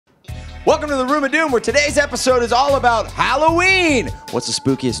Welcome to the Room of Doom, where today's episode is all about Halloween. What's the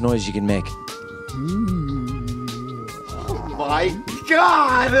spookiest noise you can make? Oh my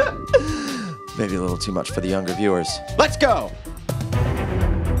God! Maybe a little too much for the younger viewers. Let's go!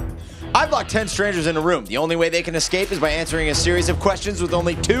 I've locked 10 strangers in a room. The only way they can escape is by answering a series of questions with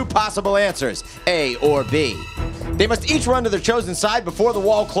only 2 possible answers, A or B. They must each run to their chosen side before the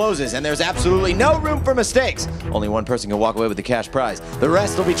wall closes, and there's absolutely no room for mistakes. Only one person can walk away with the cash prize. The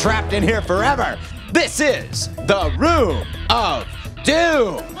rest will be trapped in here forever. This is the Room of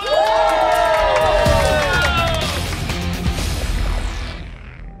Doom.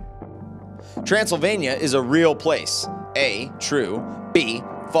 Transylvania is a real place. A, true. B,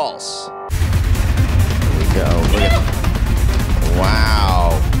 false. Here we go. Look at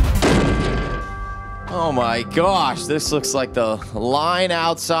wow. Oh my gosh, this looks like the line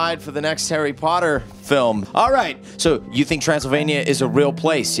outside for the next Harry Potter film. All right, so you think Transylvania is a real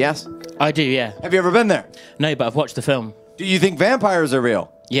place, yes? I do, yeah. Have you ever been there? No, but I've watched the film. Do you think vampires are real?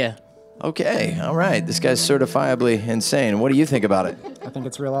 Yeah. Okay, all right. This guy's certifiably insane. What do you think about it? I think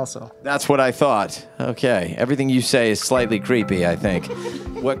it's real also. That's what I thought. Okay, everything you say is slightly creepy, I think.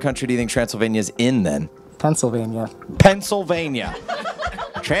 What country do you think Transylvania's in, then? Pennsylvania. Pennsylvania.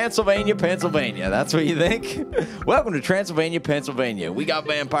 Transylvania, Pennsylvania. That's what you think? Welcome to Transylvania, Pennsylvania. We got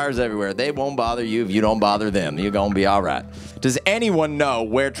vampires everywhere. They won't bother you if you don't bother them. You're gonna be all right. Does anyone know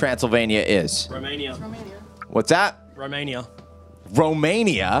where Transylvania is? Romania. What's that? Romania.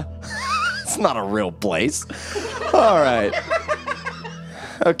 Romania? It's not a real place. All right.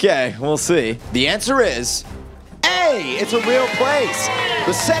 Okay, we'll see. The answer is A. It's a real place.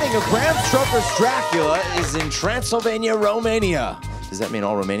 The setting of Bram Stoker's Dracula is in Transylvania, Romania. Does that mean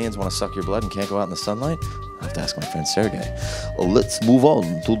all Romanians want to suck your blood and can't go out in the sunlight? I'll have to ask my friend Sergey. Let's move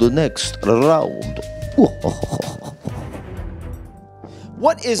on to the next round.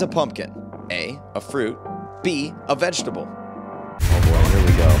 What is a pumpkin? A fruit. B, a vegetable. Oh boy, here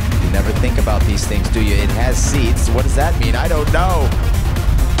we go. You never think about these things, do you? It has seeds. What does that mean? I don't know.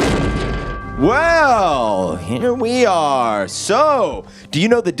 Well, here we are. So, do you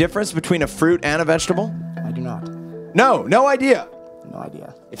know the difference between a fruit and a vegetable? I do not. No idea. No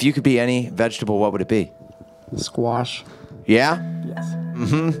idea. If you could be any vegetable, what would it be? Squash. Yeah? Yes.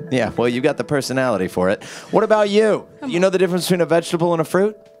 Mm-hmm. Yeah, well, you got the personality for it. What about you? Do you know the difference between a vegetable and a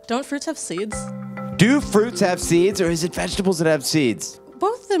fruit? Don't fruits have seeds? Do fruits have seeds, or is it vegetables that have seeds?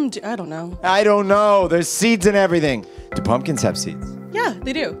 Both of them do. I don't know. I don't know. There's seeds in everything. Do pumpkins have seeds? Yeah,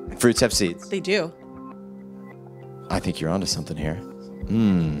 they do. Fruits have seeds? They do. I think you're onto something here.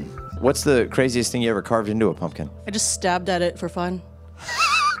 What's the craziest thing you ever carved into a pumpkin? I just stabbed at it for fun.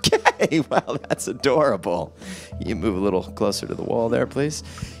 Okay, well, that's adorable. You move a little closer to the wall there, please.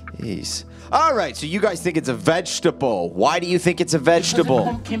 Jeez. All right, so you guys think it's a vegetable. Why do you think it's a vegetable? Because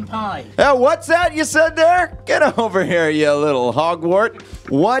of pumpkin pie. What's that you said there? Get over here, you little hogwart.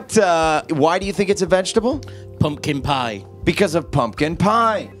 What, why do you think it's a vegetable? Pumpkin pie. Because of pumpkin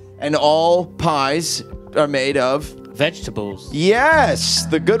pie. And all pies are made of? Vegetables. Yes,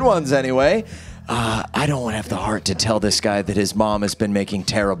 the good ones anyway. I don't have the heart to tell this guy that his mom has been making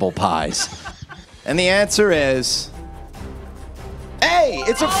terrible pies. And the answer is A,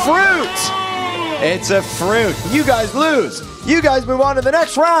 it's a fruit. It's a fruit. You guys lose. You guys move on to the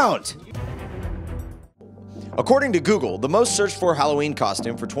next round. According to Google, the most searched for Halloween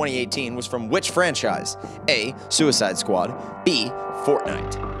costume for 2018 was from which franchise? A, Suicide Squad. B,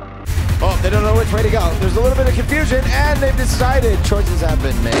 Fortnite. Oh, they don't know which way to go. There's a little bit of confusion, and they've decided choices have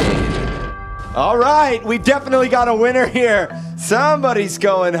been made. All right, we definitely got a winner here. Somebody's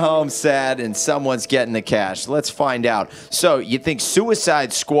going home sad, and someone's getting the cash. Let's find out. So, you think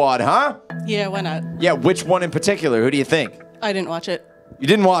Suicide Squad, huh? Yeah, why not? Yeah, which one in particular? Who do you think? I didn't watch it. You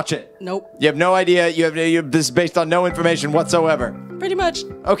didn't watch it? Nope. You have no idea? This is based on no information whatsoever? Pretty much.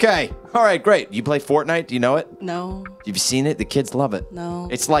 Okay. All right, great. You play Fortnite? Do you know it? No. You've seen it? The kids love it. No.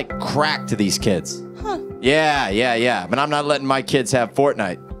 It's like crack to these kids. Huh. Yeah. But I'm not letting my kids have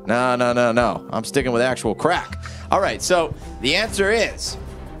Fortnite. No. I'm sticking with actual crack. All right, so the answer is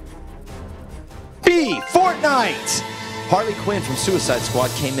B, Fortnite. Harley Quinn from Suicide Squad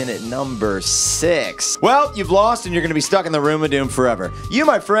came in at number 6. Well, you've lost and you're going to be stuck in the Room of Doom forever. You,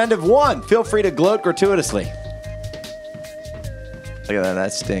 my friend, have won. Feel free to gloat gratuitously. Look at that.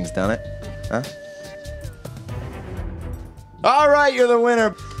 That stings, doesn't it? Huh? All right, you're the winner.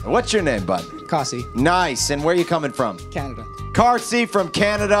 What's your name, bud? Kasi. Nice. And where are you coming from? Canada. Carsey from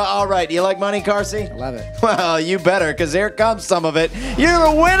Canada. All right. Do you like money, Carsey? I love it. Well, you better, because here comes some of it. You're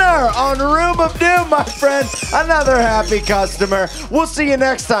the winner on Room of Doom, my friend. Another happy customer. We'll see you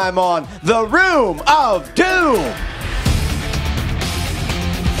next time on The Room of Doom.